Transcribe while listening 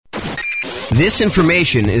This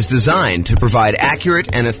information is designed to provide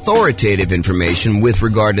accurate and authoritative information with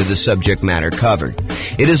regard to the subject matter covered.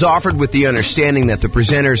 It is offered with the understanding that the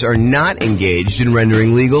presenters are not engaged in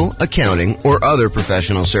rendering legal, accounting, or other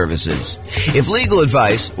professional services. If legal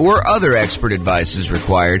advice or other expert advice is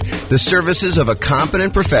required, the services of a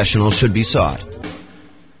competent professional should be sought.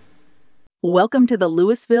 Welcome to the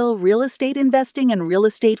Louisville Real Estate Investing and Real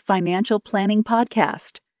Estate Financial Planning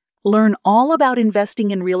Podcast. Learn all about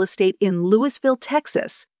investing in real estate in Louisville,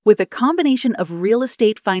 Texas, with a combination of real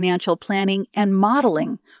estate financial planning and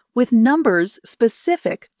modeling with numbers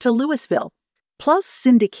specific to Louisville, plus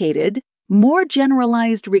syndicated, more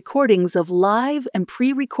generalized recordings of live and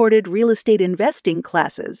pre-recorded real estate investing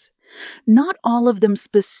classes, not all of them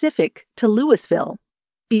specific to Louisville.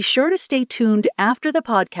 Be sure to stay tuned after the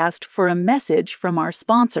podcast for a message from our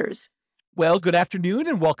sponsors. Well, good afternoon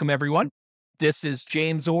and welcome everyone. This is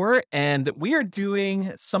James Orr, and we are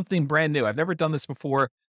doing something brand new. I've never done this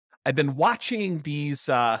before. I've been watching these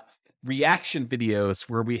reaction videos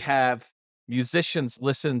where we have musicians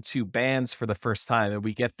listen to bands for the first time, and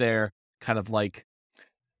we get their kind of like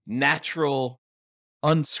natural,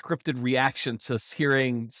 unscripted reaction to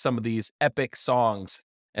hearing some of these epic songs.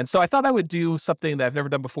 And so I thought I would do something that I've never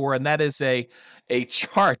done before, and that is a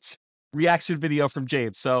chart reaction video from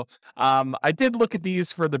James. So I did look at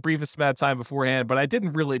these for the briefest amount of time beforehand, but I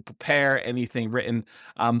didn't really prepare anything written.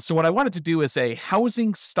 So what I wanted to do is a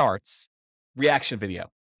housing starts reaction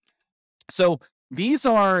video. So these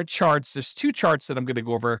are charts. There's two charts that I'm going to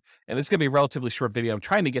go over, and it's going to be a relatively short video. I'm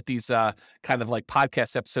trying to get these kind of like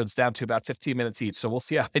podcast episodes down to about 15 minutes each, so we'll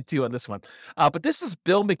see how I do on this one. But this is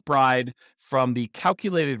Bill McBride from the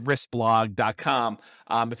calculatedriskblog.com.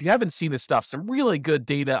 If you haven't seen his stuff, some really good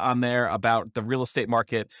data on there about the real estate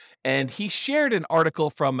market. And he shared an article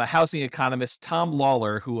from a housing economist, Tom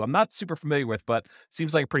Lawler, who I'm not super familiar with, but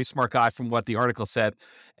seems like a pretty smart guy from what the article said.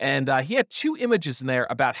 And he had two images in there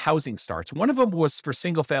about housing starts. One of them was for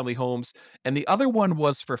single family homes, and the other one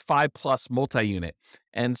was for 5+ multi-unit.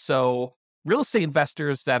 And so real estate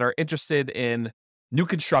investors that are interested in new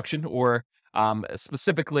construction or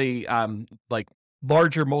specifically like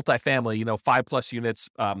larger multifamily, 5+ units,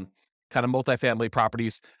 kind of multifamily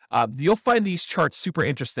properties, you'll find these charts super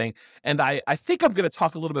interesting. And I think I'm going to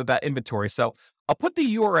talk a little bit about inventory. So I'll put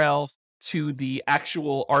the URL to the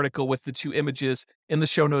actual article with the two images in the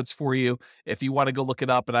show notes for you if you want to go look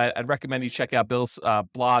it up. And I'd recommend you check out Bill's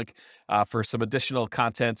blog for some additional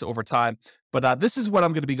content over time. But this is what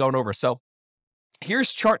I'm going to be going over. So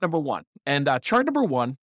here's chart number one. And chart number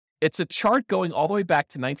one, it's a chart going all the way back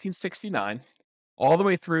to 1969, all the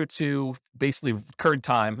way through to basically current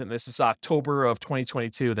time. And this is October of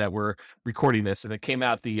 2022 that we're recording this. And it came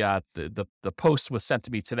out, the post was sent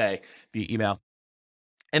to me today via email.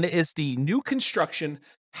 And it is the new construction,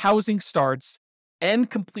 housing starts, and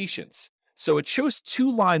completions. So it shows two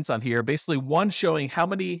lines on here, basically one showing how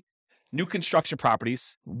many new construction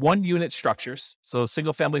properties, 1-unit structures, so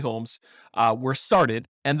single family homes, were started,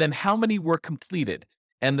 and then how many were completed.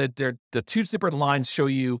 And the two different lines show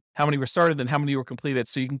you how many were started and how many were completed.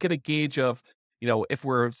 So you can get a gauge of, if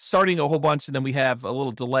we're starting a whole bunch and then we have a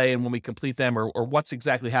little delay in when we complete them, or what's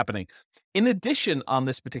exactly happening. In addition, on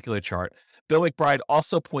this particular chart, Bill McBride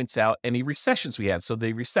also points out any recessions we had. So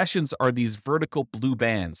the recessions are these vertical blue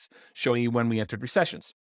bands showing you when we entered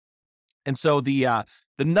recessions. And so the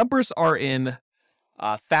numbers are in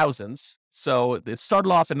thousands. So it started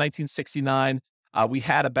off in 1969. We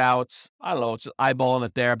had about, just eyeballing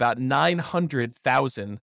it there, about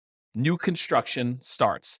 900,000 new construction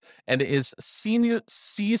starts, and it is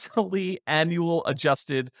seasonally annual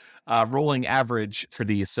adjusted rolling average for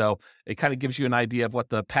these. So it kind of gives you an idea of what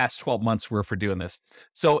the past 12 months were for doing this.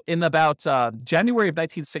 So in about January of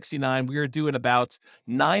 1969, we were doing about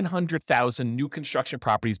 900,000 new construction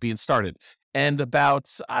properties being started, and about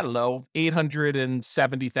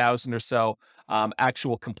 870,000 or so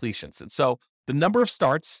actual completions. And so the number of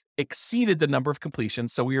starts exceeded the number of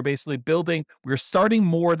completions. So we were basically we were starting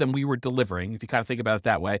more than we were delivering, if you kind of think about it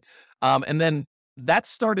that way. And then that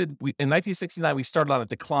started, in 1969, we started on a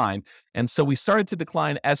decline. And so we started to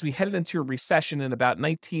decline as we headed into a recession in about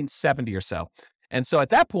 1970 or so. And so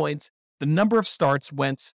at that point, the number of starts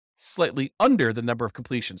went slightly under the number of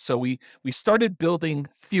completions. So we started building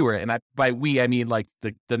fewer, and by we, I mean like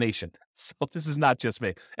the nation. So this is not just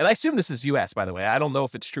me. And I assume this is U.S., by the way. I don't know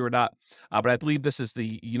if it's true or not, but I believe this is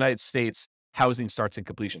the United States housing starts and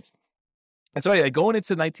completions. And so anyway, going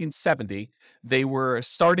into 1970, they were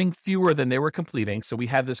starting fewer than they were completing. So we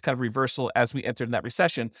had this kind of reversal as we entered that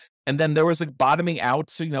recession. And then there was a bottoming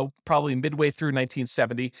out, so, probably midway through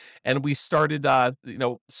 1970. And we started,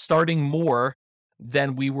 starting more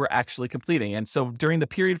than we were actually completing. And so during the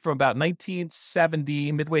period from about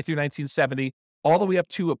 1970, midway through 1970, all the way up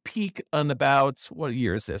to a peak on about, what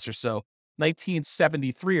year is this or so,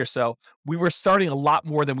 1973 or so, we were starting a lot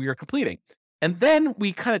more than we were completing. And then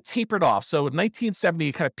we kind of tapered off. So in 1970,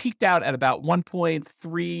 it kind of peaked out at about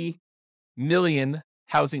 1.3 million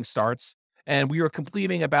housing starts. And we were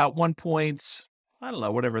completing about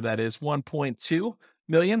 1.2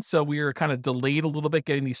 million. So we were kind of delayed a little bit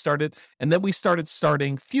getting these started. And then we started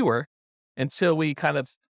starting fewer until we kind of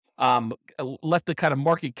let the kind of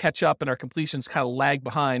market catch up and our completions kind of lag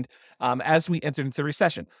behind as we entered into the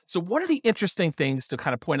recession. So one of the interesting things to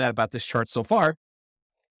kind of point out about this chart so far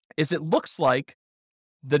is it looks like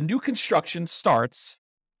the new construction start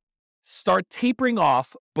tapering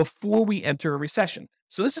off before we enter a recession.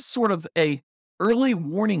 So this is sort of a early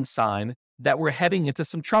warning sign that we're heading into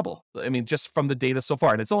some trouble. I mean, just from the data so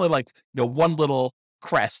far. And it's only like, one little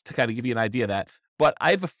crest to kind of give you an idea of that. But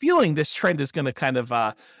I have a feeling this trend is going to kind of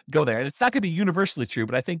go there. And it's not going to be universally true,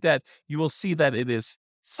 but I think that you will see that it is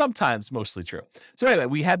sometimes mostly true. So anyway,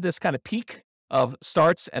 we had this kind of peak of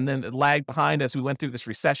starts and then it lagged behind as we went through this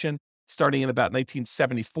recession, starting in about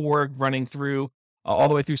 1974, running through all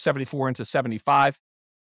the way through 74 into 75,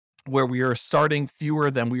 where we are starting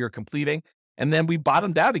fewer than we are completing. And then we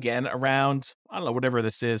bottomed out again around, I don't know, whatever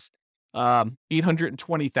this is,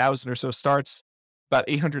 820,000 or so starts, about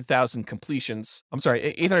 800,000 completions. I'm sorry,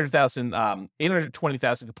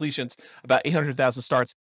 820,000 completions, about 800,000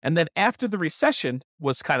 starts. And then after the recession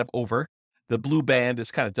was kind of over, the blue band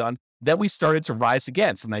is kind of done, then we started to rise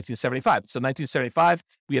again from 1975. So 1975,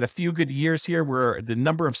 we had a few good years here where the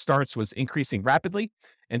number of starts was increasing rapidly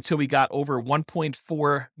until we got over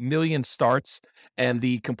 1.4 million starts and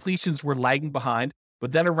the completions were lagging behind.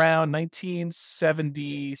 But then around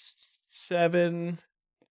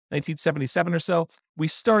 1977 or so, we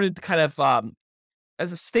started to kind of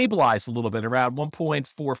as a stabilize a little bit around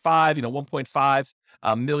 1.45,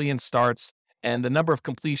 1.5 million starts. And the number of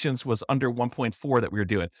completions was under 1.4 that we were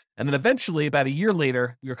doing. And then eventually, about a year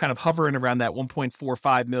later, we were kind of hovering around that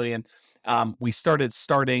 1.45 million.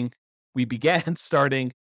 We began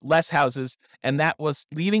starting less houses, and that was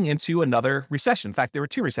leading into another recession. In fact, there were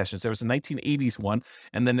two recessions. There was a 1980s one,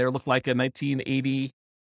 and then there looked like a 1980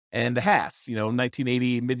 and a half,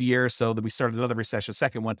 1980 mid-year. So that we started another recession,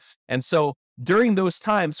 second one. And so during those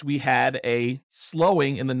times, we had a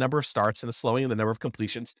slowing in the number of starts and a slowing in the number of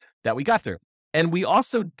completions that we got through. And we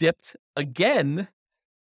also dipped again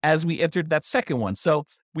as we entered that second one. So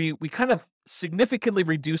we kind of significantly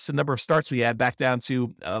reduced the number of starts we had back down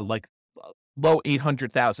to low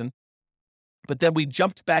 800,000. But then we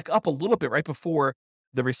jumped back up a little bit right before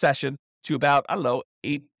the recession to about,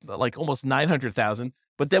 almost 900,000.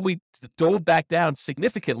 But then we dove back down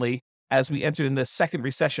significantly as we entered in the second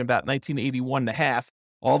recession, about 1981 and a half,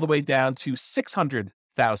 all the way down to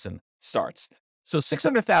 600,000 starts. So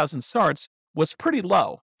 600,000 starts was pretty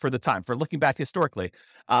low for the time, for looking back historically.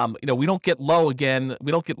 We don't get lower than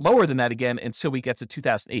that again until we get to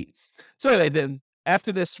 2008. So anyway, then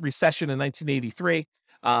after this recession in 1983,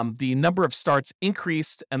 the number of starts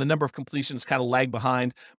increased and the number of completions kind of lagged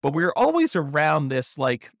behind, but we were always around this,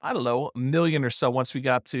 a million or so once we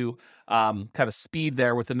got to kind of speed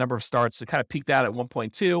there with the number of starts. It kind of peaked out at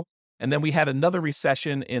 1.2. And then we had another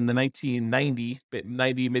recession in the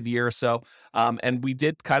 1990 mid-year or so, and we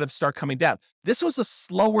did kind of start coming down. This was a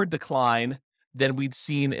slower decline than we'd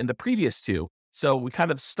seen in the previous two. So we kind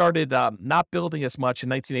of started not building as much in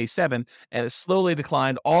 1987, and it slowly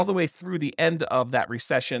declined all the way through the end of that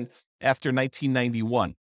recession after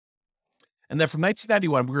 1991. And then from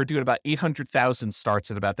 1991, we were doing about 800,000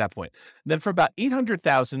 starts at about that point. And then from about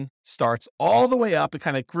 800,000 starts all the way up, it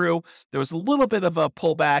kind of grew. There was a little bit of a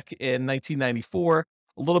pullback in 1994,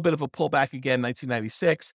 a little bit of a pullback again in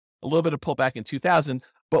 1996, a little bit of pullback in 2000,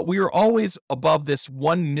 but we were always above this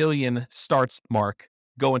 1 million starts mark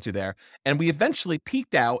going to there. And we eventually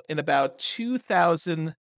peaked out in about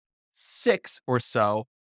 2006 or so,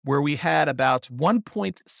 where we had about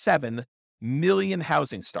 1.7 million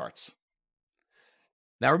housing starts.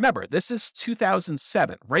 Now, remember, this is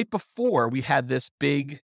 2007, right before we had this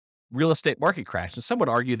big real estate market crash. And some would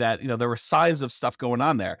argue that, there were signs of stuff going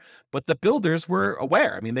on there, but the builders were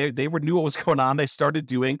aware. I mean, they knew what was going on. They started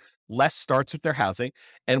doing less starts with their housing.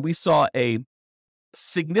 And we saw a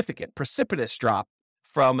significant, precipitous drop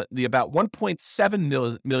from the about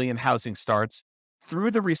 1.7 million housing starts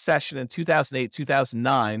through the recession in 2008,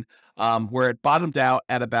 2009, where it bottomed out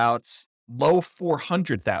at about low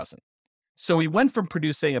 400,000. So we went from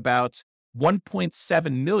producing about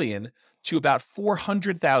 1.7 million to about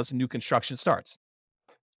 400,000 new construction starts.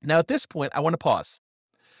 Now, at this point, I want to pause.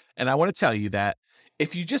 And I want to tell you that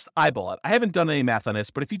if you just eyeball it, I haven't done any math on this,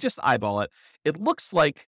 but if you just eyeball it, it looks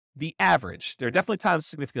like the average, there are definitely times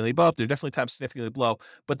significantly above, there are definitely times significantly below,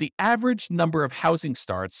 but the average number of housing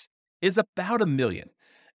starts is about 1 million.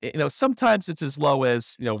 Sometimes it's as low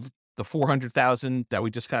as, the 400,000 that we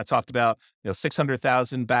just kind of talked about,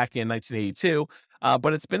 600,000 back in 1982.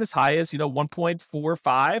 But it's been as high as,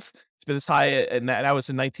 1.45. It's been as high, and that was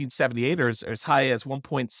in 1978, or as high as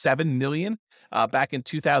 1.7 million back in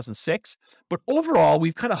 2006. But overall,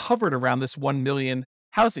 we've kind of hovered around this 1 million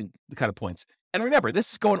housing kind of points. And remember,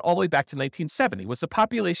 this is going all the way back to 1970. Was the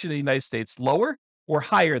population of the United States lower or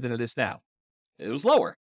higher than it is now? It was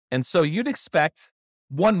lower. And so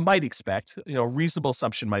one might expect, a reasonable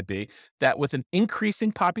assumption might be that with an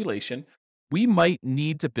increasing population, we might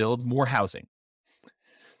need to build more housing,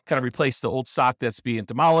 kind of replace the old stock that's being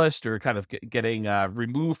demolished or kind of getting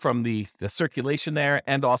removed from the circulation there,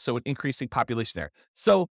 and also an increasing population there.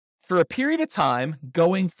 So for a period of time,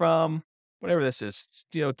 going from whatever this is,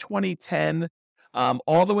 2010,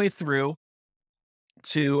 all the way through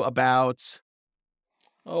to about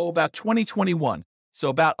 2021. So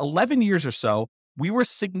about 11 years or so, we were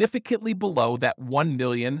significantly below that 1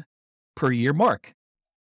 million per year mark.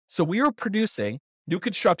 So we were producing, new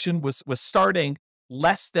construction was starting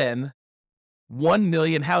less than 1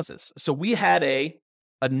 million houses. So we had a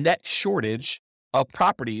net shortage of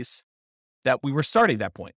properties that we were starting at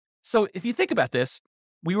that point. So if you think about this,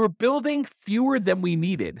 we were building fewer than we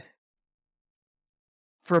needed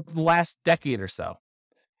for the last decade or so.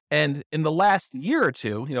 And in the last year or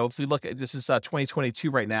two, if we look at, this is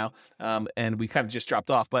 2022 right now, and we kind of just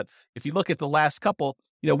dropped off. But if you look at the last couple,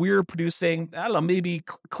 we were producing, I don't know, maybe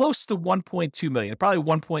close to 1.2 million, probably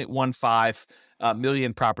 1.15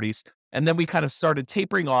 million properties. And then we kind of started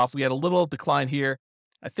tapering off. We had a little decline here.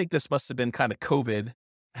 I think this must have been kind of COVID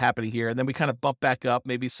happening here. And then we kind of bumped back up,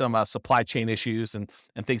 maybe some supply chain issues and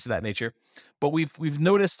things of that nature. But we've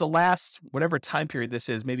noticed the last, whatever time period this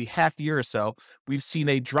is, maybe half year or so, we've seen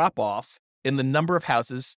a drop off in the number of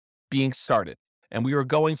houses being started. And we were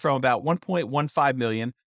going from about 1.15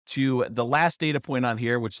 million to the last data point on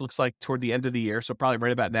here, which looks like toward the end of the year. So probably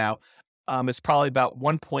right about now, it's probably about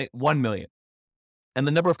 1.1 million. And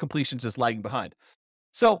the number of completions is lagging behind.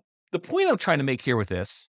 So the point I'm trying to make here with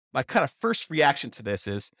this, my kind of first reaction to this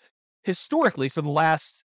is, historically, for the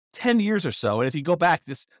last 10 years or so, and if you go back,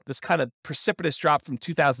 this kind of precipitous drop from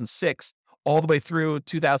 2006 all the way through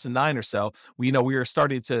 2009 or so, we were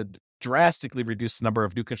starting to drastically reduce the number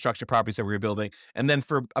of new construction properties that we were building. And then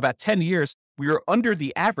for about 10 years, we were under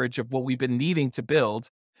the average of what we've been needing to build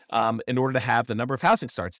in order to have the number of housing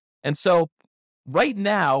starts. And so right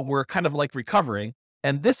now, we're kind of like recovering.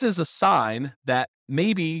 And this is a sign that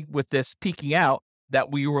maybe with this peaking out, that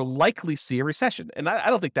we will likely see a recession. And I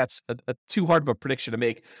don't think that's a too hard of a prediction to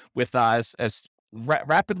make with as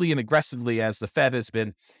rapidly and aggressively as the Fed has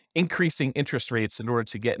been increasing interest rates in order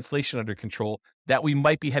to get inflation under control, that we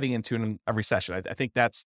might be heading into a recession. I think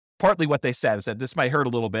that's partly what they said, is that this might hurt a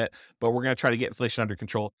little bit, but we're going to try to get inflation under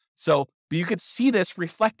control. So, but you could see this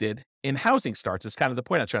reflected in housing starts is kind of the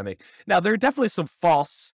point I'm trying to make. Now, there are definitely some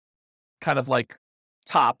false kind of like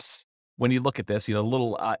tops when you look at this,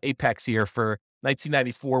 little apex here for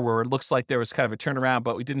 1994, where it looks like there was kind of a turnaround,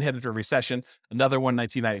 but we didn't head into a recession. Another one,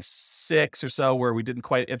 1996 or so, where we didn't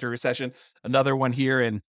quite enter a recession. Another one here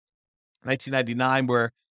in 1999,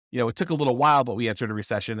 where, it took a little while, but we entered a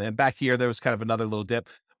recession. And back here, there was kind of another little dip.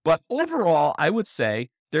 But overall, I would say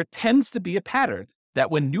there tends to be a pattern that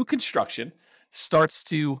when new construction starts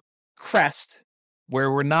to crest,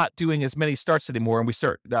 where we're not doing as many starts anymore, and we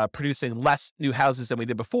start producing less new houses than we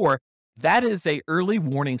did before, that is a early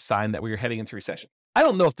warning sign that we are heading into recession. I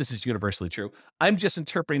don't know if this is universally true. I'm just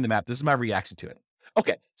interpreting the map. This is my reaction to it.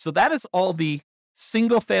 Okay, so that is all the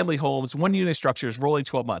single-family homes, one-unit structures, rolling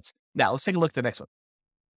 12 months. Now, let's take a look at the next one.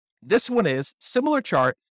 This one is similar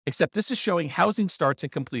chart, except this is showing housing starts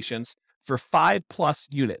and completions for 5+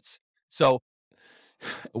 units. So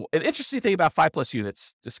an interesting thing about 5+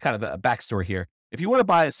 units, just kind of a backstory here. If you want to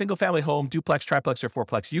buy a single family home, duplex, triplex, or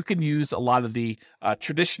fourplex, you can use a lot of the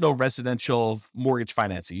traditional residential mortgage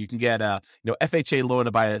financing. You can get a FHA loan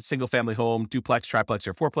to buy a single family home, duplex, triplex,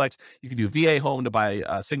 or fourplex. You can do VA home to buy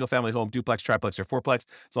a single family home, duplex, triplex, or fourplex,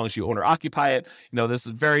 as long as you own or occupy it. This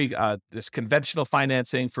is very this conventional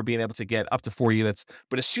financing for being able to get up to 4 units.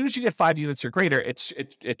 But as soon as you get 5 units or greater,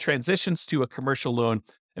 it transitions to a commercial loan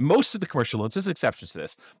And most of the commercial loans, there's exceptions to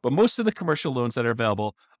this, but most of the commercial loans that are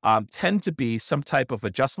available tend to be some type of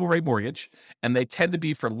adjustable rate mortgage, and they tend to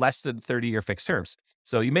be for less than 30-year fixed terms.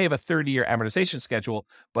 So you may have a 30-year amortization schedule,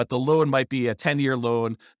 but the loan might be a 10-year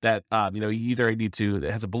loan that you either need to,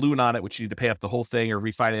 it has a balloon on it, which you need to pay off the whole thing or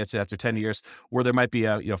refinance it after 10 years, or there might be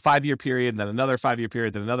a 5-year period, then another 5-year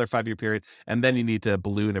period, then another 5-year period, and then you need to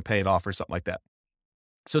balloon or pay it off or something like that.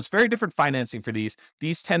 So it's very different financing for these.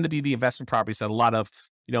 These tend to be the investment properties that a lot of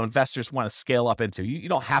investors want to scale up into. You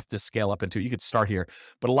don't have to scale up into it. You could start here,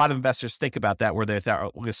 but a lot of investors think about that where they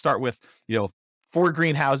thought, we're going to start with 4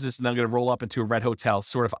 greenhouses and then I'm going to roll up into a red hotel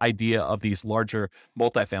sort of idea of these larger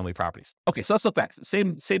multifamily properties. Okay, so let's look back.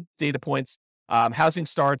 Same data points. Housing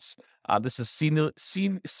starts. This is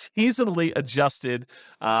seasonally adjusted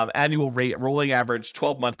annual rate, rolling average,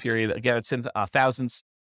 12-month period. Again, it's in thousands.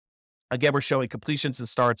 Again, we're showing completions and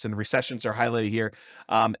starts, and recessions are highlighted here.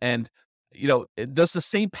 Does the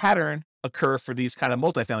same pattern occur for these kind of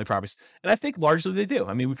multifamily properties? And I think largely they do.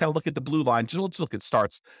 I mean, we kind of look at the blue line, just look at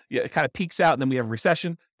starts. Yeah, it kind of peaks out, and then we have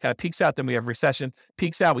recession, kind of peaks out, then we have recession,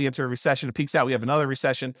 peaks out, we enter a recession, it peaks out, we have another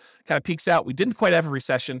recession, kind of peaks out, we didn't quite have a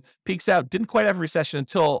recession, peaks out, didn't quite have a recession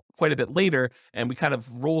until quite a bit later, and we kind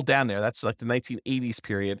of rolled down there. That's like the 1980s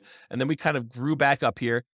period. And then we kind of grew back up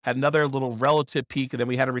here, had another little relative peak, and then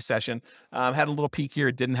we had a recession, had a little peak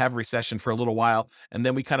here, didn't have a recession for a little while, and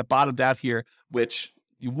then we kind of bottomed out here, which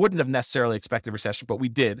you wouldn't have necessarily expected a recession, but we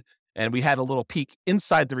did. And we had a little peak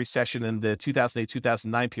inside the recession in the 2008,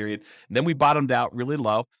 2009 period. And then we bottomed out really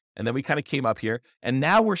low. And then we kind of came up here. And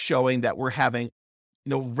now we're showing that we're having,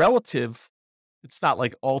 relative, it's not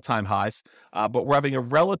like all-time highs, but we're having a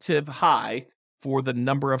relative high for the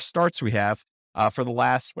number of starts we have for the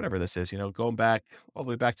last, whatever this is, going back all the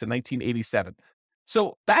way back to 1987.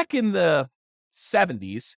 So back in the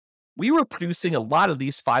 70s, we were producing a lot of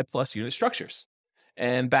these 5+ unit structures.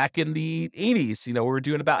 And back in the 80s, we were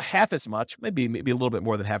doing about half as much, maybe a little bit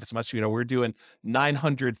more than half as much. We were doing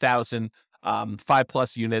 900,000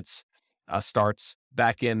 5+ units starts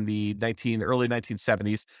back in the early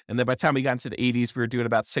 1970s. And then by the time we got into the 80s, we were doing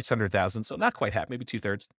about 600,000. So not quite half, maybe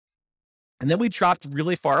 2/3. And then we dropped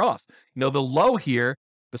really far off. The low here,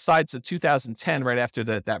 besides the 2010, right after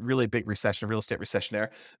that really big recession, real estate recession there,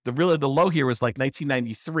 the low here was like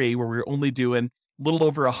 1993, where we were only doing little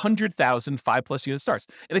over 100,000 5+ unit starts.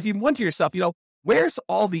 And if you wonder to yourself, where's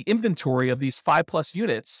all the inventory of these 5+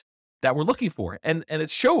 units that we're looking for? And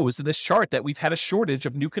it shows in this chart that we've had a shortage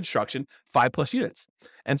of new construction 5+ units.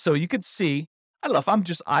 And so you could see, I don't know if I'm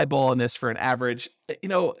just eyeballing this for an average,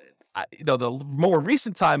 the more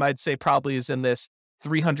recent time I'd say probably is in this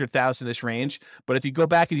 300,000-ish range. But if you go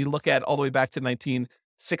back and you look at all the way back to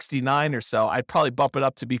 1969 or so, I'd probably bump it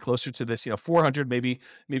up to be closer to this, 400, maybe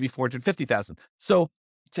 450,000. So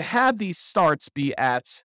to have these starts be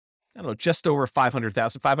at, just over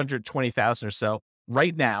 500,000, 520,000 or so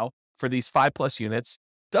right now for these 5+ units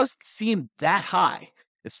doesn't seem that high.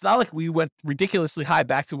 It's not like we went ridiculously high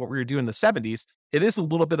back to what we were doing in the 70s. It is a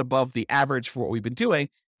little bit above the average for what we've been doing,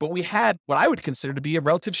 but we had what I would consider to be a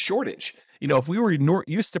relative shortage. If we were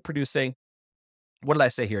used to producing, what did I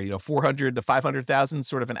say here? 400 to 500,000,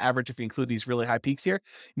 sort of an average if you include these really high peaks here.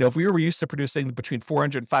 If we were used to producing between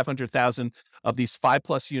 400 and 500,000 of these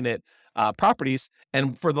 5+ unit properties,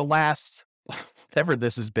 and for the last, whatever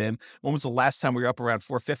this has been, when was the last time we were up around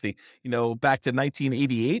 450? Back to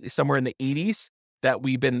 1988, somewhere in the 80s, that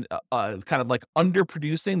we've been kind of like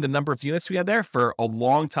underproducing the number of units we had there for a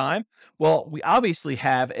long time. Well, we obviously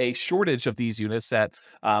have a shortage of these units that,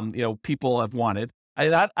 people have wanted.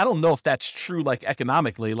 I don't know if that's true, like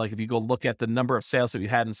economically, like if you go look at the number of sales that we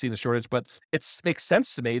had and seen a shortage, but it makes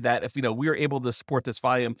sense to me that if, we were able to support this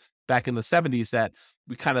volume back in the 70s, that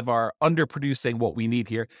we kind of are underproducing what we need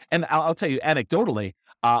here. And I'll tell you anecdotally,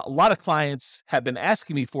 a lot of clients have been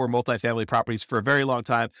asking me for multifamily properties for a very long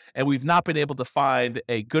time, and we've not been able to find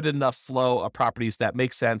a good enough flow of properties that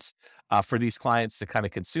make sense for these clients to kind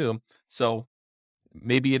of consume. So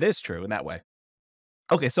maybe it is true in that way.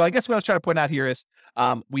 Okay, so I guess what I was trying to point out here is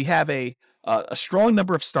we have a strong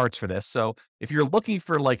number of starts for this. So if you're looking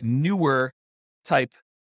for like newer type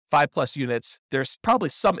 5+ units, there's probably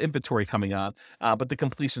some inventory coming on, but the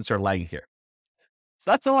completions are lagging here.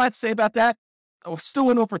 So that's all I have to say about that. I still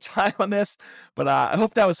went over time on this, but I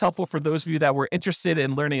hope that was helpful for those of you that were interested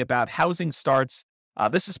in learning about housing starts.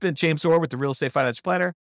 This has been James Orr with the Real Estate Financial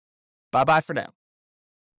Planner. Bye-bye for now.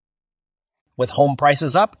 With home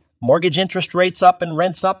prices up, mortgage interest rates up, and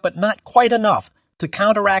rents up, but not quite enough to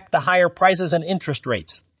counteract the higher prices and interest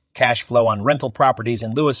rates. Cash flow on rental properties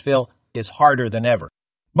in Louisville is harder than ever.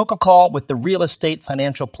 Book a call with the Real Estate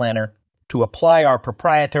Financial Planner to apply our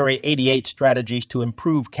proprietary 88 strategies to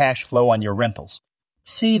improve cash flow on your rentals.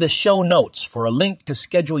 See the show notes for a link to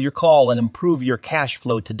schedule your call and improve your cash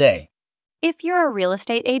flow today. If you're a real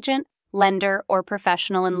estate agent, lender, or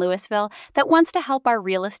professional in Louisville that wants to help our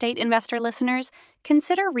real estate investor listeners,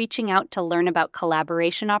 consider reaching out to learn about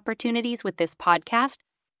collaboration opportunities with this podcast.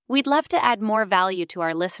 We'd love to add more value to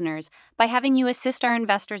our listeners by having you assist our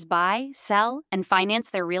investors buy, sell, and finance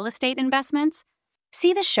their real estate investments.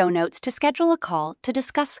 See the show notes to schedule a call to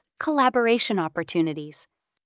discuss collaboration opportunities.